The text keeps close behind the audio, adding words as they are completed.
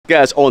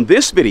Guys, on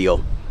this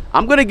video,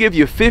 I'm gonna give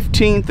you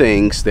 15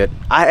 things that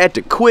I had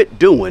to quit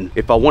doing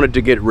if I wanted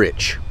to get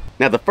rich.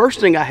 Now, the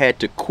first thing I had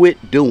to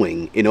quit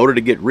doing in order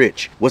to get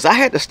rich was I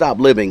had to stop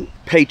living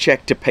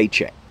paycheck to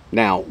paycheck.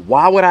 Now,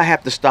 why would I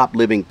have to stop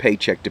living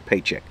paycheck to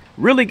paycheck?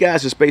 Really,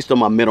 guys, it's based on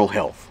my mental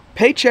health.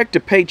 Paycheck to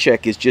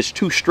paycheck is just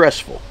too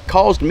stressful,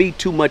 caused me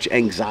too much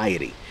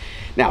anxiety.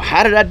 Now,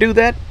 how did I do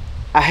that?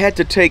 I had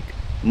to take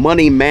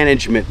money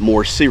management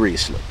more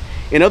seriously.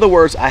 In other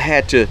words, I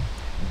had to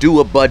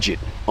do a budget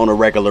on a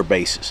regular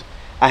basis.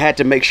 I had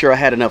to make sure I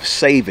had enough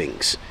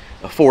savings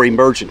for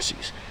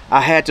emergencies.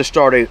 I had to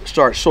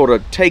start sort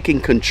of taking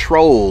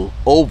control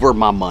over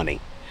my money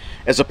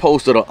as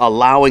opposed to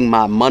allowing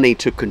my money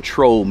to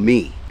control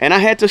me. And I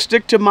had to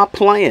stick to my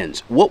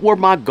plans. What were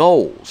my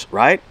goals,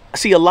 right?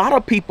 See, a lot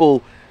of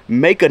people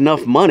make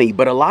enough money,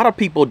 but a lot of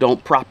people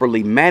don't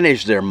properly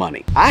manage their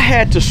money. I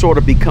had to sort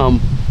of become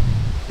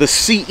the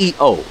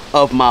CEO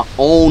of my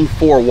own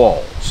four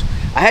walls.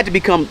 I had to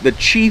become the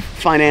chief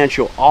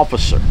financial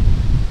officer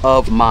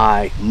of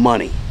my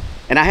money.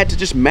 And I had to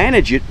just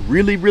manage it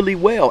really, really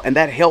well. And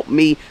that helped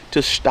me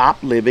to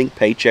stop living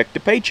paycheck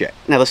to paycheck.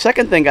 Now, the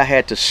second thing I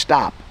had to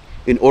stop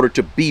in order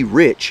to be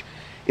rich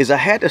is I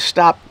had to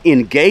stop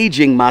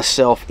engaging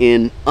myself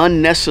in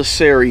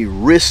unnecessary,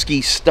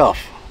 risky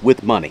stuff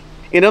with money.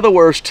 In other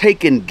words,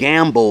 taking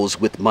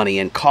gambles with money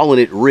and calling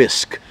it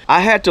risk.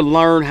 I had to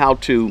learn how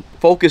to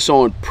focus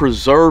on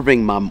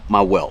preserving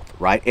my wealth,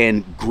 right?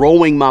 And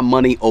growing my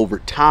money over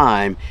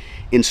time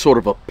in sort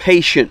of a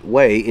patient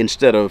way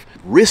instead of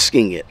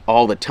risking it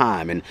all the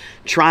time and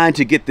trying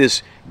to get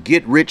this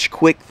get rich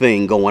quick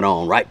thing going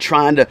on, right?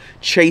 Trying to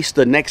chase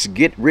the next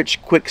get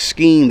rich quick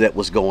scheme that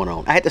was going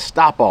on. I had to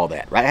stop all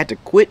that, right? I had to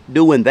quit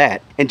doing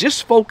that and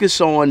just focus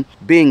on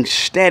being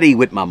steady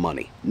with my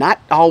money, not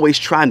always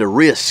trying to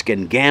risk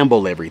and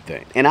gamble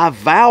everything. And I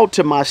vowed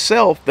to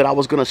myself that I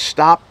was going to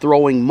stop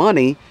throwing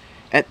money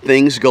at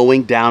things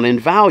going down in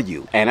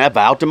value. And I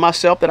vowed to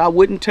myself that I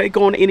wouldn't take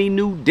on any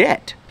new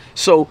debt.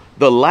 So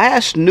the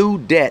last new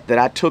debt that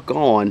I took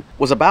on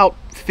was about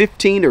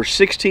 15 or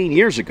 16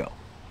 years ago.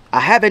 I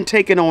haven't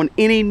taken on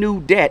any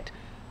new debt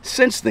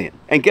since then.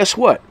 And guess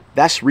what?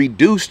 That's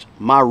reduced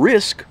my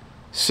risk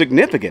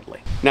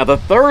significantly. Now, the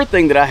third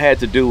thing that I had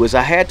to do is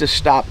I had to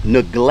stop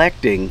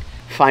neglecting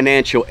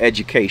financial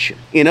education.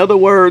 In other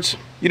words,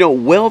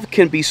 wealth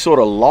can be sort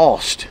of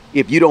lost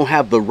if you don't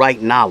have the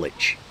right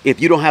knowledge, if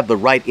you don't have the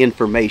right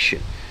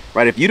information,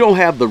 right? If you don't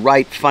have the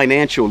right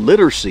financial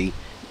literacy,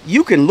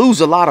 you can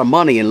lose a lot of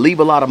money and leave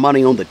a lot of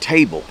money on the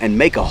table and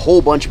make a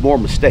whole bunch more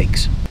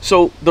mistakes.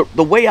 So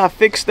the way I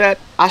fixed that,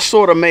 I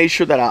sort of made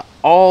sure that I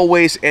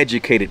always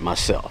educated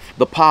myself.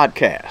 The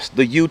podcast,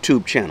 the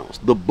YouTube channels,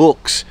 the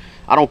books.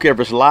 I don't care if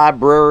it's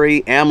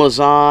library,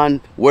 Amazon,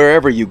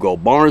 wherever you go,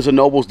 Barnes and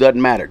Nobles,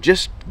 doesn't matter.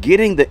 Just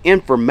getting the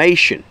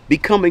information,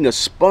 becoming a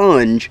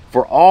sponge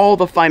for all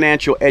the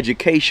financial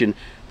education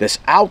that's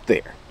out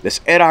there. That's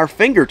at our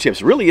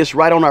fingertips. Really, it's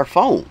right on our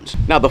phones.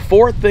 Now, the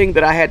fourth thing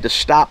that I had to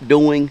stop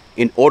doing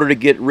in order to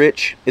get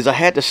rich is I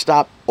had to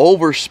stop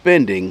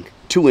overspending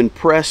to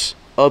impress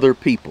other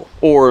people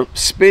or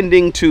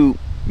spending to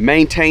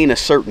maintain a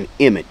certain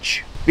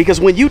image.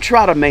 Because when you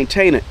try to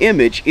maintain an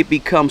image, it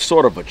becomes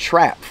sort of a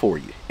trap for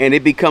you. And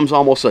it becomes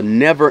almost a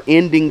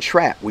never-ending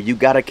trap where you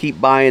got to keep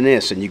buying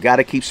this and you got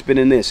to keep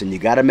spending this and you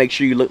got to make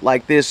sure you look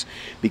like this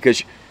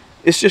because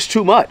it's just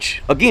too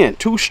much. Again,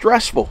 too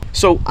stressful.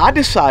 So I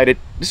decided,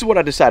 this is what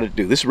I decided to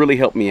do. This really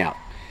helped me out.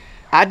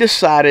 I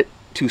decided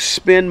to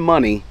spend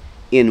money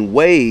in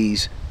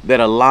ways that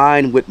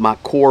align with my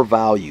core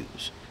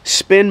values.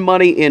 Spend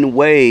money in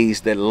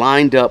ways that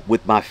lined up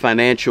with my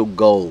financial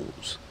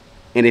goals.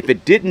 And if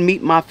it didn't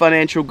meet my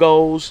financial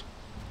goals,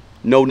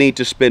 no need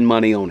to spend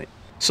money on it.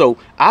 So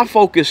I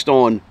focused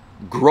on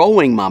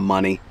growing my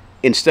money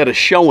instead of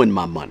showing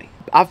my money.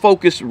 I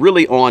focused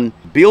really on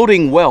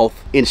building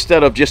wealth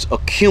instead of just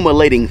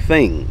accumulating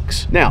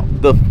things. Now,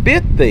 the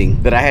fifth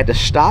thing that I had to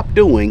stop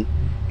doing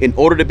in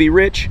order to be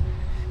rich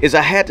is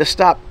I had to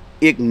stop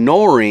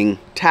ignoring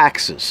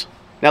taxes.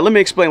 Now, let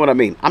me explain what I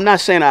mean. I'm not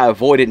saying I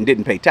avoided and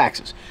didn't pay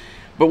taxes,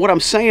 but what I'm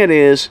saying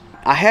is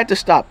I had to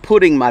stop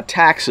putting my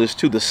taxes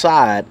to the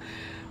side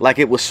like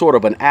it was sort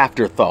of an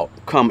afterthought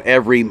come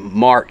every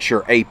March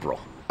or April.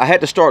 I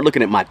had to start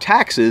looking at my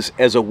taxes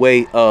as a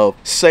way of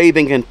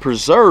saving and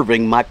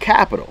preserving my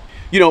capital.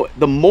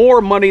 The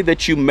more money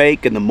that you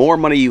make and the more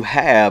money you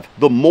have,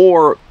 the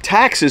more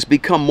taxes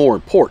become more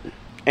important.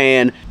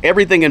 And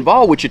everything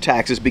involved with your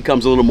taxes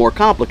becomes a little more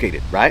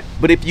complicated, right?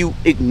 But if you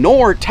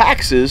ignore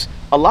taxes,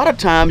 a lot of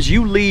times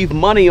you leave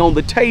money on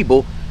the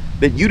table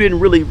that you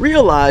didn't really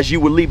realize you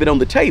were leaving on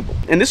the table.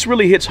 And this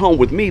really hits home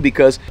with me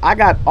because I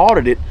got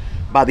audited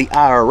by the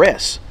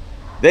IRS.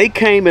 They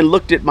came and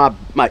looked at my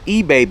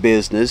eBay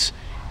business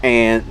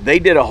and they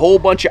did a whole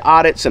bunch of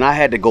audits and I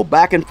had to go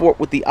back and forth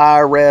with the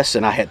IRS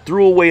and I had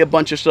threw away a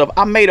bunch of stuff.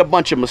 I made a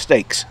bunch of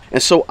mistakes.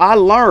 And so I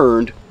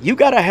learned you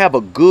got to have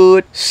a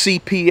good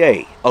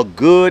CPA, a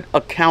good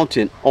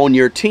accountant on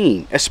your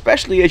team,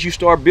 especially as you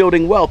start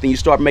building wealth and you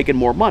start making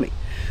more money.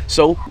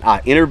 So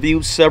I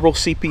interviewed several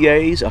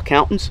CPAs,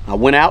 accountants. I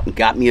went out and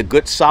got me a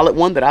good solid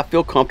one that I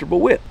feel comfortable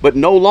with. But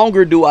no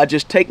longer do I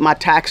just take my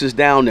taxes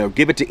down there,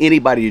 give it to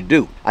anybody to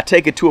do. I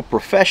take it to a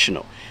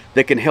professional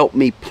that can help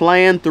me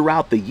plan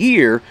throughout the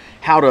year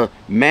how to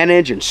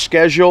manage and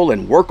schedule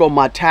and work on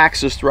my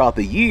taxes throughout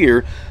the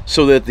year,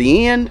 so that at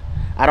the end,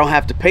 I don't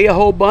have to pay a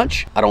whole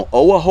bunch, I don't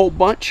owe a whole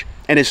bunch,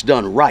 and it's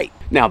done right.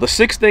 Now, the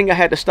sixth thing I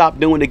had to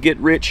stop doing to get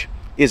rich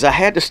is I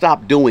had to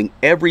stop doing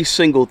every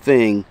single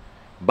thing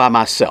by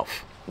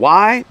myself.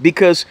 Why?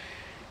 Because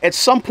at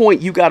some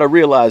point you got to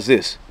realize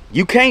this: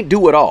 you can't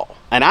do it all.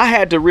 And I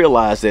had to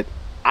realize that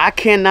I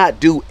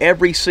cannot do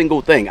every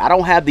single thing. I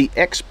don't have the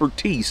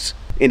expertise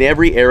in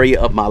every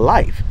area of my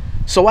life.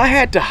 So I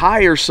had to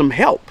hire some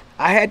help.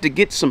 I had to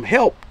get some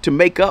help to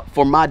make up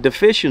for my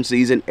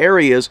deficiencies in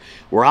areas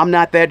where I'm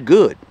not that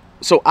good.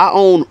 So I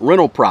own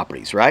rental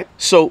properties, right?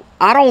 So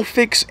I don't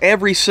fix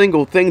every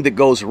single thing that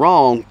goes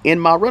wrong in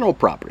my rental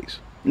properties.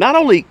 Not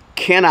only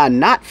can I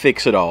not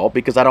fix it all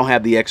because I don't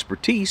have the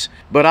expertise,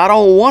 but I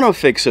don't want to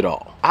fix it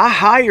all. I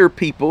hire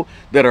people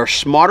that are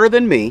smarter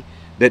than me,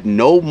 that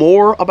know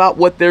more about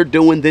what they're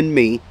doing than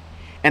me,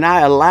 and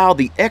I allow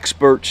the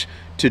experts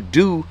to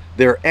do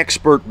their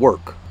expert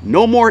work.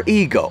 No more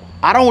ego.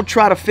 I don't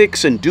try to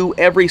fix and do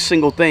every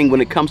single thing when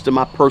it comes to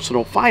my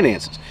personal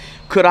finances.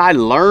 Could I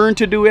learn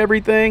to do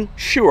everything?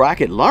 Sure, I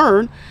could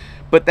learn,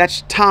 but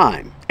that's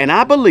time. And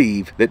I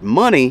believe that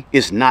money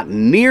is not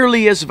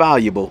nearly as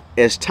valuable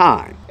as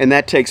time. And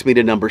that takes me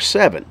to number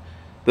 7.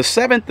 The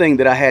 7th thing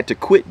that I had to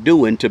quit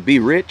doing to be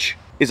rich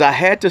is I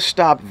had to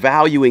stop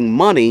valuing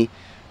money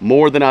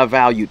more than I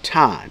value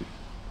time.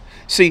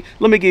 See,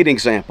 let me give you an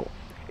example.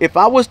 If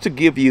I was to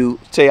give you,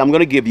 say I'm going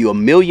to give you $1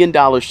 million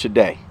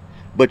today,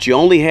 but you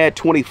only had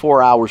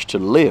 24 hours to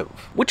live,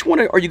 which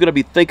one are you going to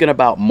be thinking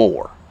about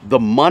more? The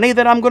money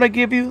that I'm going to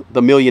give you,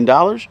 the $1 million,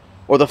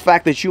 or the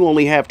fact that you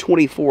only have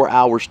 24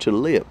 hours to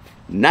live?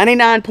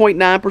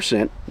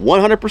 99.9%,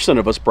 100%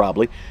 of us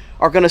probably,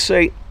 are going to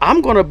say,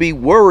 I'm going to be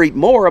worried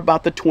more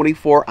about the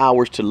 24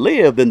 hours to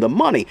live than the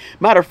money.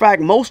 Matter of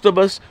fact, most of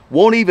us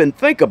won't even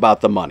think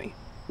about the money.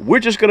 We're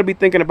just going to be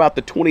thinking about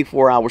the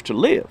 24 hours to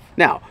live.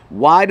 Now,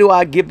 why do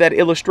I give that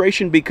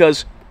illustration?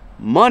 Because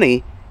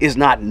money is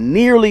not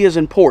nearly as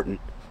important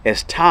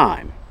as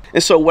time.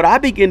 And so what I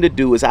begin to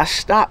do is I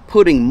stop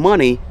putting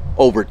money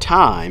over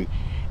time,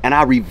 and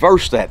I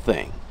reverse that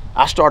thing.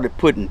 I started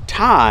putting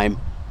time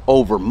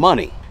over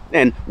money.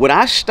 And when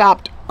I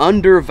stopped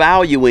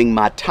undervaluing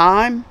my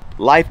time,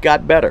 life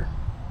got better.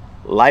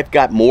 Life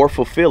got more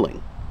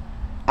fulfilling.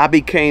 I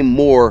became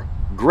more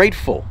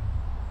grateful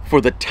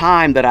for the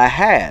time that I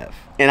have.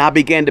 And I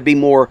began to be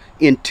more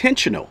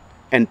intentional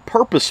and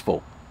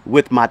purposeful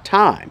with my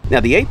time. Now,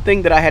 the 8th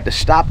thing that I had to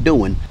stop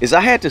doing is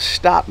I had to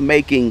stop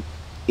making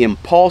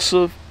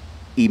impulsive,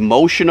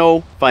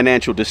 emotional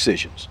financial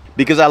decisions.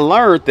 Because I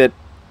learned that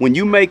when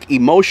you make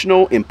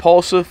emotional,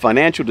 impulsive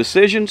financial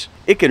decisions,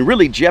 it can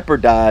really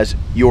jeopardize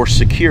your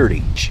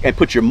security and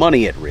put your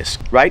money at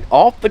risk, right?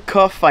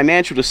 Off-the-cuff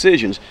financial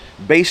decisions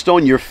based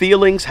on your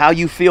feelings, how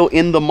you feel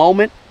in the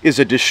moment, is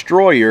a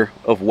destroyer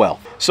of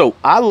wealth. So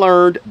I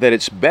learned that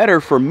it's better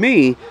for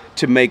me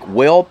to make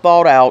well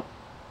thought out,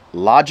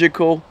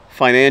 logical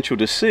financial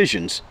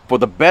decisions for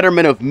the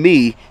betterment of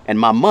me and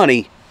my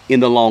money in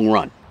the long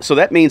run. So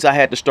that means I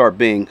had to start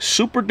being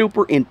super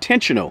duper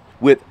intentional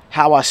with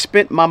how I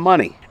spent my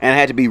money. And I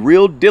had to be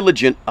real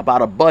diligent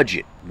about a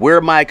budget, where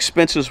my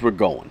expenses were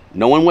going,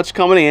 knowing what's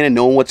coming in and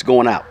knowing what's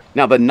going out.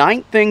 Now, the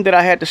 9th thing that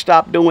I had to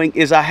stop doing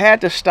is I had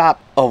to stop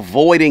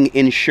avoiding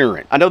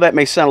insurance. I know that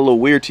may sound a little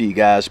weird to you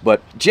guys,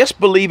 but just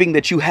believing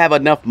that you have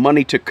enough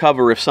money to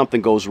cover if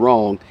something goes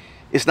wrong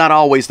is not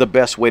always the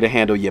best way to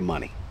handle your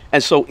money.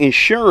 And so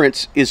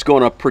insurance is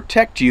going to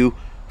protect you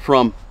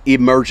from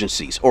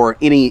emergencies or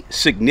any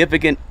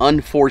significant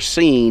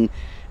unforeseen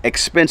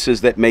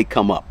expenses that may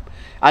come up.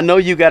 I know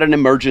you got an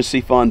emergency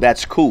fund,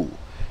 that's cool,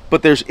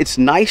 but it's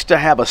nice to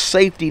have a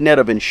safety net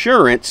of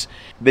insurance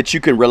that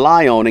you can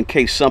rely on in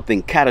case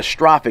something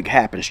catastrophic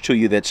happens to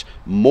you that's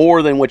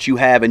more than what you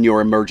have in your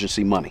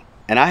emergency money.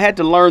 And I had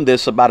to learn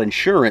this about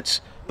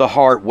insurance the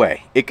hard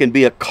way. It can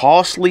be a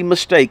costly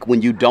mistake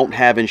when you don't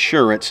have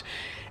insurance,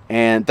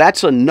 and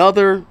that's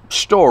another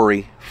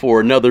story for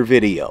another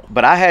video.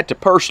 But I had to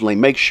personally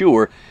make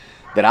sure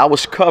that I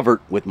was covered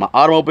with my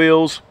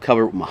automobiles,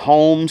 covered with my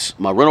homes,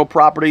 my rental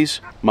properties,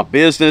 my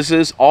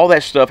businesses. All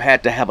that stuff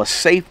had to have a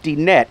safety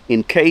net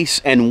in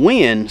case and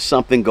when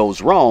something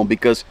goes wrong,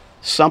 because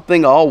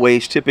something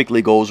always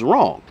typically goes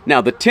wrong.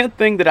 Now, the 10th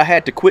thing that I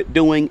had to quit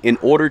doing in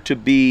order to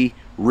be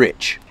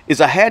rich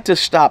is I had to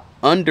stop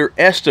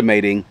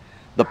underestimating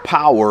the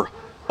power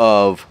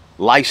of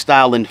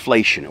lifestyle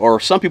inflation, or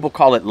some people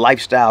call it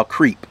lifestyle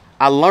creep.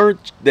 I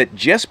learned that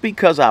just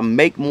because I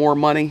make more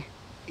money,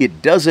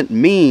 it doesn't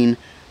mean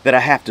that I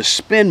have to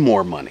spend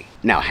more money.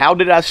 Now, how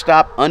did I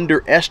stop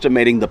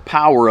underestimating the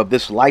power of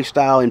this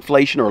lifestyle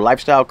inflation or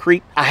lifestyle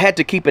creep? I had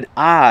to keep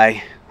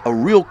a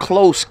real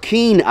close,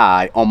 keen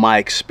eye on my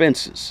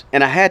expenses.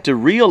 And I had to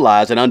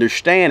realize and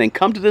understand and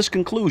come to this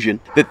conclusion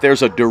that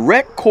there's a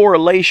direct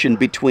correlation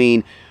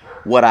between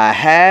what I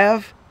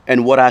have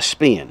and what I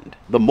spend.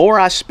 The more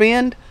I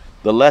spend,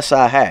 the less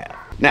I have.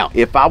 Now,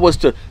 if I was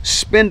to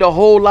spend a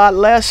whole lot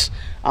less,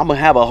 I'm gonna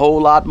have a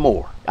whole lot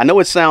more. I know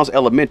it sounds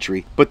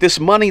elementary, but this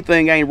money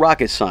thing ain't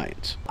rocket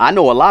science. I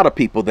know a lot of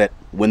people that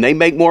when they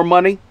make more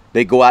money,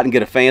 they go out and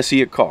get a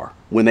fancier car.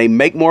 When they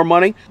make more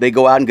money, they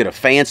go out and get a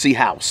fancy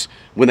house.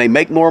 When they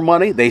make more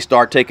money, they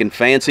start taking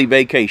fancy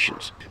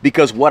vacations.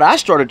 Because what I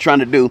started trying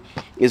to do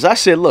is I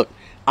said, look,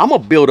 I'm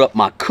gonna build up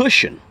my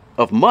cushion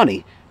of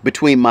money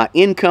between my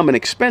income and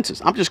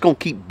expenses. I'm just going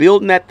to keep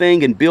building that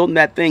thing and building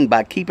that thing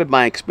by keeping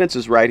my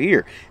expenses right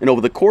here. And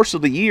over the course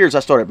of the years, I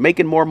started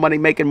making more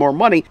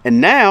money.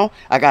 And now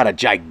I got a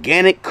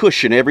gigantic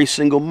cushion every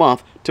single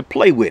month to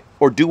play with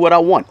or do what I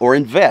want or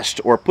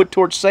invest or put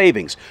towards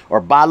savings or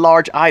buy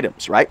large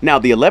items, right? Now,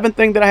 the 11th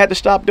thing that I had to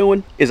stop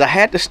doing is I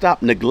had to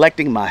stop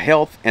neglecting my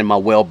health and my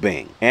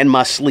well-being and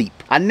my sleep.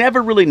 I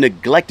never really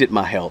neglected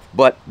my health,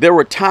 but there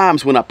were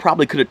times when I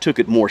probably could have took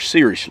it more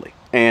seriously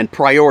and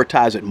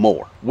prioritize it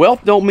more.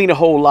 Wealth don't mean a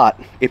whole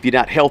lot if you're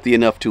not healthy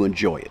enough to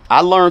enjoy it. I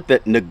learned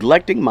that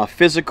neglecting my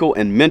physical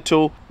and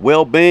mental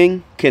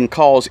well-being can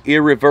cause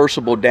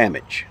irreversible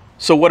damage.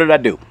 So what did I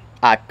do?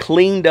 I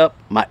cleaned up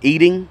my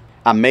eating.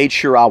 I made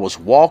sure I was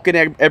walking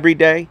every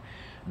day,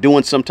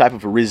 doing some type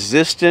of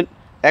resistant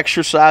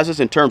exercises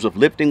in terms of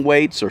lifting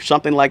weights or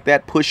something like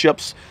that,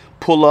 push-ups,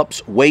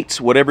 pull-ups, weights,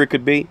 whatever it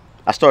could be.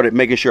 I started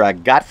making sure I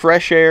got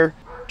fresh air,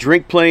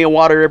 drink plenty of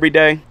water every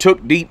day,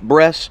 took deep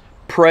breaths,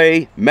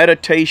 pray,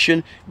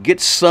 meditation,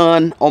 get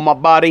sun on my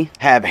body,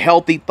 have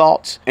healthy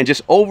thoughts, and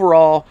just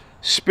overall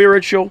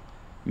spiritual,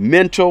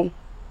 mental,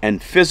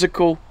 and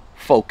physical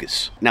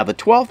focus. Now, the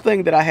 12th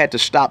thing that I had to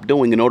stop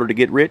doing in order to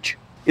get rich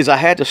is I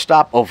had to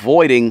stop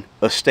avoiding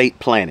estate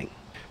planning.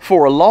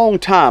 For a long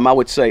time, I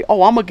would say,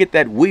 oh, I'm gonna get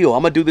that will,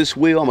 I'm gonna do this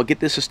will, I'm gonna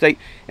get this estate,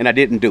 and I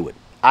didn't do it.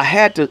 I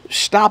had to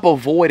stop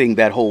avoiding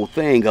that whole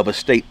thing of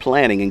estate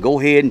planning and go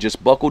ahead and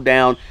just buckle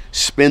down,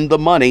 spend the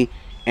money,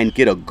 and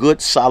get a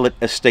good solid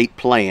estate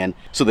plan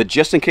so that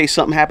just in case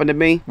something happened to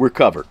me, we're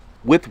covered.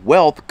 With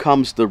wealth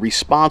comes the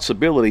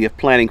responsibility of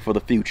planning for the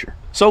future.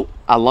 So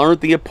I learned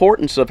the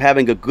importance of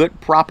having a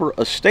good proper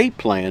estate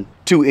plan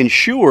to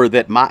ensure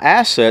that my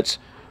assets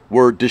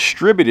were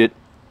distributed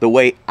the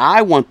way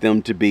I want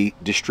them to be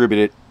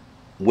distributed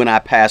when I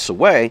pass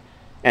away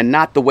and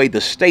not the way the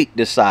state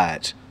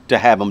decides to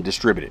have them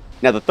distributed.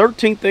 Now, the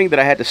 13th thing that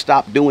I had to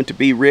stop doing to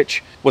be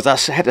rich was I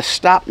had to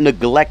stop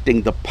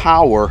neglecting the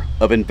power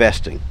of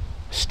investing.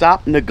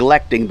 Stop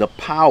neglecting the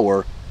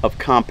power of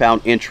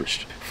compound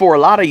interest. For a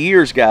lot of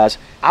years, guys,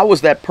 I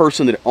was that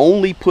person that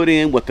only put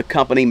in what the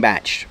company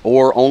matched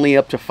or only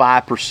up to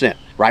 5%,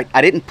 right?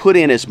 I didn't put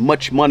in as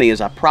much money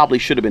as I probably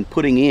should have been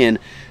putting in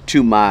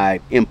to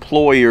my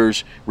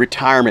employer's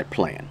retirement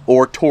plan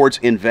or towards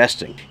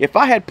investing. If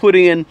I had put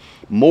in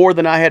more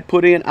than I had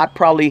put in, I'd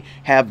probably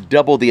have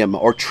double the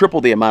amount or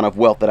triple the amount of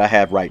wealth that I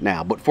have right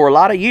now. But for a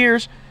lot of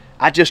years,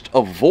 I just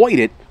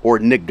avoided or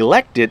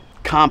neglected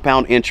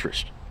compound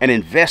interest and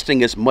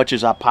investing as much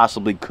as I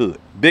possibly could.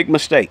 Big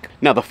mistake.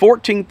 Now, the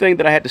 14th thing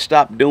that I had to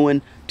stop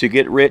doing to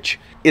get rich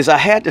is I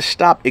had to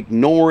stop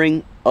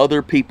ignoring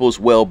other people's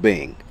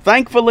well-being.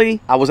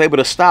 Thankfully, I was able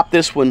to stop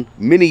this one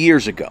many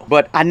years ago,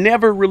 but I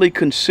never really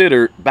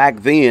considered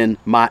back then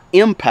my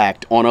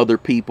impact on other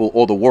people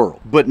or the world.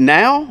 But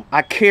now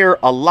I care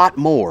a lot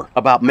more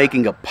about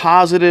making a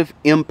positive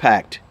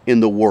impact in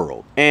the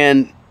world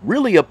and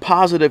really a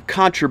positive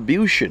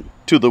contribution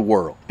to the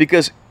world,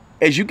 because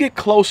as you get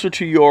closer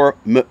to your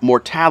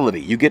mortality,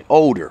 you get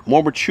older,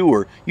 more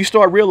mature, you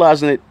start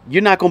realizing that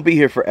you're not going to be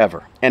here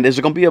forever. And there's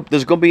going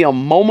to be a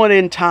moment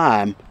in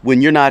time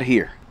when you're not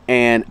here.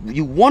 And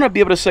you want to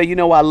be able to say, you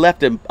know, I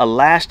left a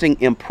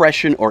lasting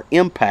impression or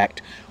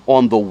impact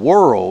on the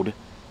world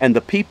and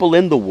the people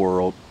in the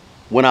world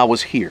when I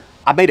was here.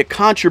 I made a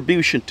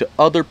contribution to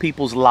other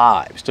people's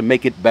lives to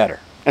make it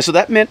better. And so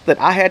that meant that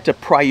I had to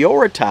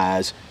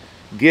prioritize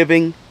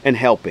giving and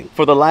helping.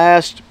 For the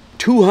last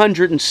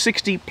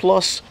 260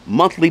 plus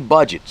monthly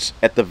budgets,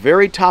 at the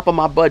very top of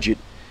my budget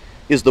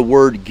is the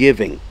word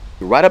giving.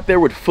 Right up there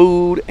with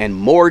food and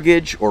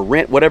mortgage or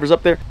rent, whatever's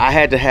up there, I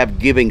had to have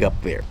giving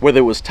up there, whether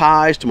it was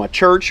ties to my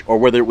church or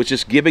whether it was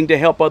just giving to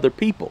help other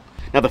people.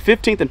 Now, the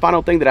 15th and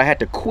final thing that I had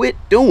to quit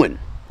doing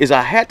is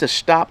I had to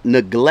stop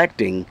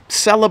neglecting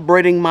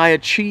celebrating my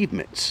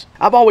achievements.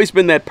 I've always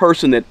been that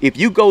person that if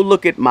you go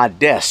look at my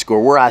desk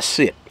or where I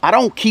sit, I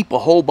don't keep a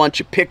whole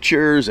bunch of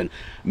pictures and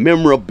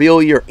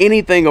memorabilia or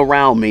anything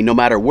around me, no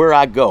matter where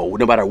I go,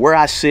 no matter where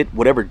I sit,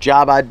 whatever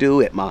job I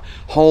do, at my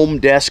home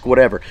desk,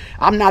 whatever.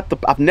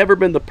 I've never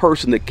been the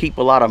person that keep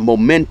a lot of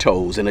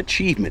mementos and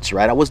achievements,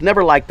 right? I was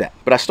never like that.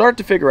 But I started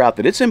to figure out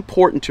that it's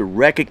important to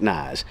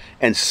recognize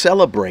and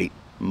celebrate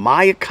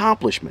my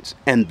accomplishments,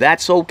 and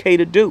that's okay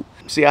to do.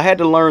 See, I had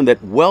to learn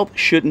that wealth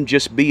shouldn't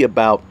just be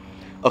about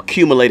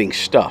accumulating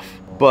stuff,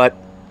 but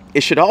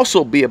it should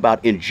also be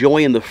about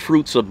enjoying the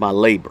fruits of my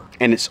labor.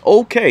 And it's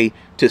okay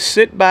to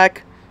sit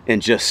back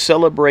and just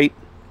celebrate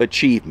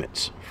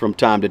achievements. from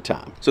time to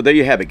time. So there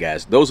you have it,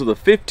 guys. Those are the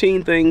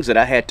 15 things that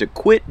I had to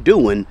quit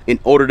doing in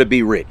order to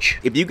be rich.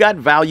 If you got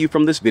value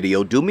from this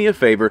video, do me a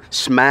favor,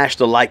 smash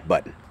the like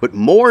button. But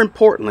more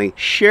importantly,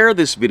 share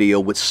this video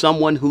with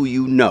someone who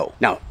you know.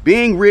 Now,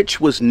 being rich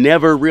was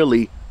never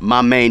really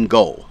my main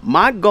goal.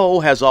 My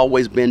goal has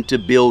always been to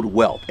build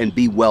wealth and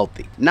be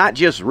wealthy, not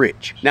just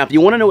rich. Now, if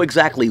you want to know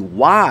exactly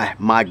why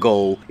my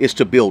goal is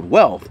to build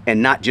wealth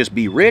and not just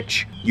be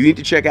rich, you need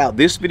to check out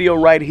this video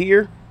right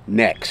here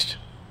next.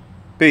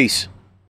 Peace.